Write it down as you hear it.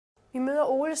Vi møder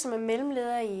Ole, som er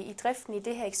mellemleder i driften i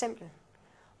det her eksempel.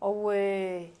 Og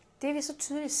det vi så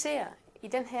tydeligt ser i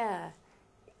den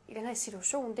her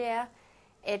situation, det er,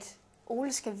 at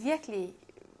Ole skal virkelig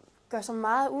gøre så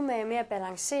meget umage med at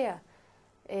balancere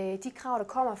de krav, der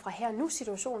kommer fra her og nu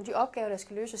situationen, de opgaver, der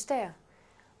skal løses der,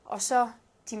 og så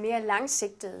de mere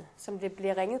langsigtede, som det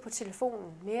bliver ringet på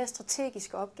telefonen, mere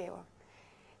strategiske opgaver.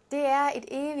 Det er et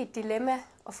evigt dilemma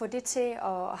at få det til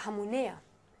at harmonere.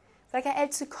 For der kan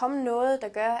altid komme noget, der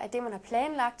gør, at det, man har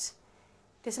planlagt,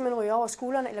 det simpelthen ryger over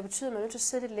skuldrene, eller betyder, at man er nødt til at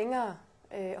sidde lidt længere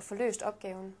og få løst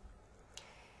opgaven.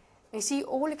 Man kan sige, at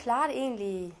Ole klarer det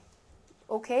egentlig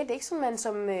okay. Det er ikke sådan, man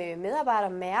som medarbejder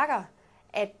mærker,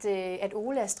 at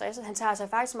Ole er stresset. Han tager sig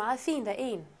faktisk meget fint af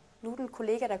en. Nu den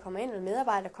kollega, der kommer ind, eller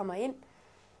medarbejder, der kommer ind,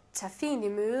 tager fint i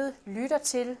møde, lytter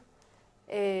til,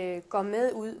 går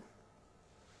med ud.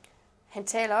 Han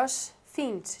taler også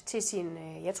fint til sin,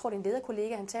 jeg tror det er en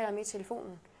lederkollega, han taler med i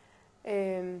telefonen.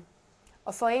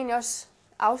 Og får egentlig også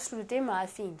afsluttet det meget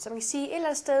fint. Så man kan sige, et eller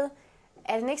andet sted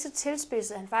er den ikke så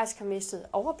tilspidset, at han faktisk har mistet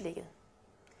overblikket.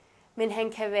 Men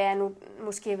han kan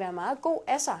måske være meget god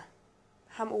af sig,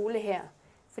 ham Ole her.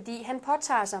 Fordi han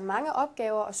påtager sig mange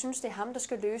opgaver og synes, det er ham, der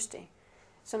skal løse det.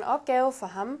 Så en opgave for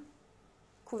ham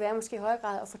kunne være måske i højere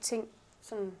grad at få ting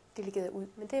sådan delegeret ud.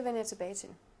 Men det vender jeg tilbage til.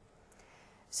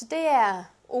 Så det er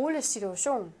Oles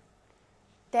situation.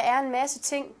 Der er en masse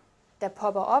ting, der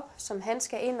popper op, som han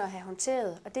skal ind og have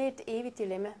håndteret, og det er et evigt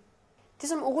dilemma. Det,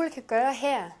 som Ole kan gøre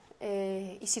her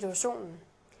i situationen,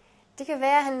 det kan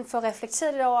være, at han får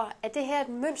reflekteret lidt over, at det her er et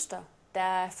mønster,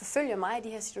 der forfølger mig i de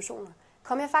her situationer.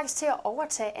 Kommer jeg faktisk til at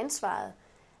overtage ansvaret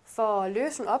for at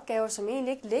løse nogle opgaver, som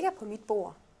egentlig ikke ligger på mit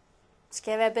bord?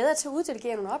 Skal jeg være bedre til at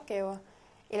uddelegere nogle opgaver,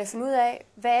 eller finde ud af,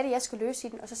 hvad er det, jeg skal løse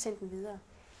i den, og så sende den videre?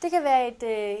 Det kan være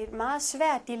et meget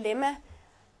svært dilemma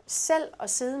selv at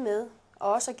sidde med,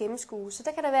 og også at gennemskue. Så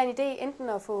der kan der være en idé enten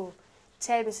at få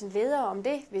talt med sin leder om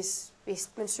det,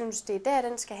 hvis man synes, det er der,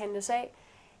 den skal handles af,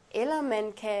 eller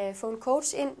man kan få en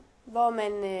coach ind, hvor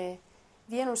man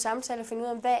via nogle samtaler finder ud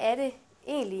af, hvad er det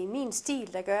egentlig i min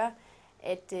stil, der gør,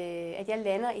 at jeg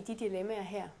lander i de dilemmaer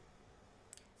her.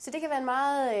 Så det kan være en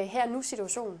meget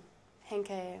her-nu-situation, han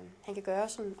kan gøre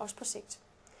sådan også på sigt.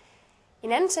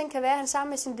 En anden ting kan være, at han sammen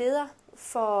med sin leder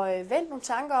får vendt nogle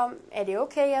tanker om, er det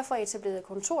okay, jeg får etableret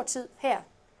kontortid her?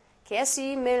 Kan jeg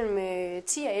sige, mellem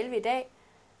 10 og 11 i dag,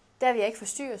 der vil jeg ikke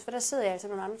forstyrres, for der sidder jeg altså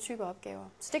med nogle andre typer opgaver.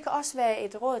 Så det kan også være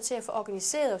et råd til at få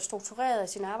organiseret og struktureret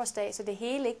sin arbejdsdag, så det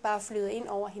hele ikke bare flyder ind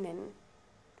over hinanden.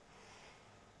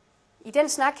 I den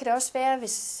snak kan det også være,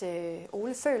 hvis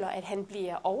Ole føler, at han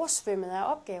bliver oversvømmet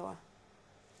af opgaver,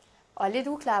 og er lidt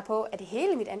uklar på, at det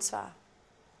hele er mit ansvar.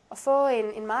 Og få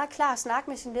en meget klar snak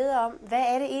med sin leder om, hvad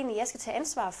er det egentlig, jeg skal tage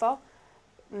ansvar for,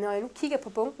 når jeg nu kigger på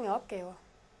bunken af opgaver.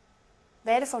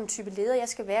 Hvad er det for en type leder, jeg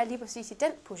skal være lige præcis i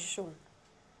den position?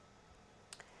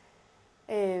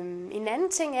 En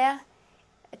anden ting er,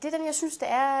 at det er den, jeg synes, det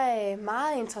er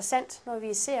meget interessant, når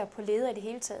vi ser på ledere i det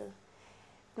hele taget.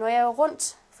 Når jeg er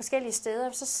rundt forskellige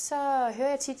steder, så hører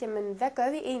jeg tit, jamen, hvad gør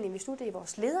vi egentlig, hvis nu det er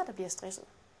vores leder, der bliver stresset?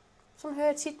 Så hører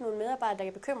jeg tit nogle medarbejdere, der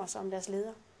kan bekymre sig om deres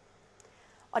leder.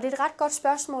 Og det er et ret godt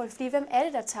spørgsmål, fordi hvem er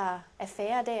det, der tager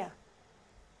affære der?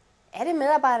 Er det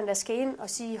medarbejderen, der skal ind og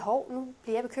sige, hov, nu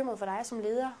bliver jeg bekymret for dig som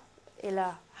leder,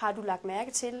 eller har du lagt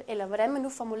mærke til, eller hvordan man nu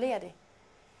formulerer det?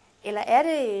 Eller er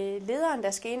det lederen,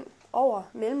 der skal ind over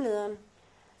mellemlederen,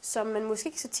 som man måske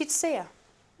ikke så tit ser,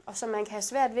 og som man kan have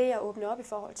svært ved at åbne op i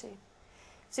forhold til?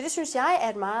 Så det synes jeg er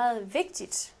et meget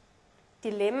vigtigt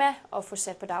dilemma at få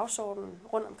sat på dagsordenen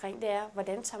rundt omkring, det er,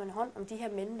 hvordan tager man hånd om de her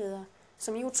mellemledere,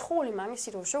 som i utrolig mange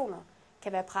situationer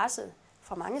kan være presset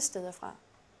fra mange steder fra.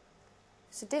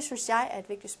 Så det synes jeg er et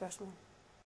vigtigt spørgsmål.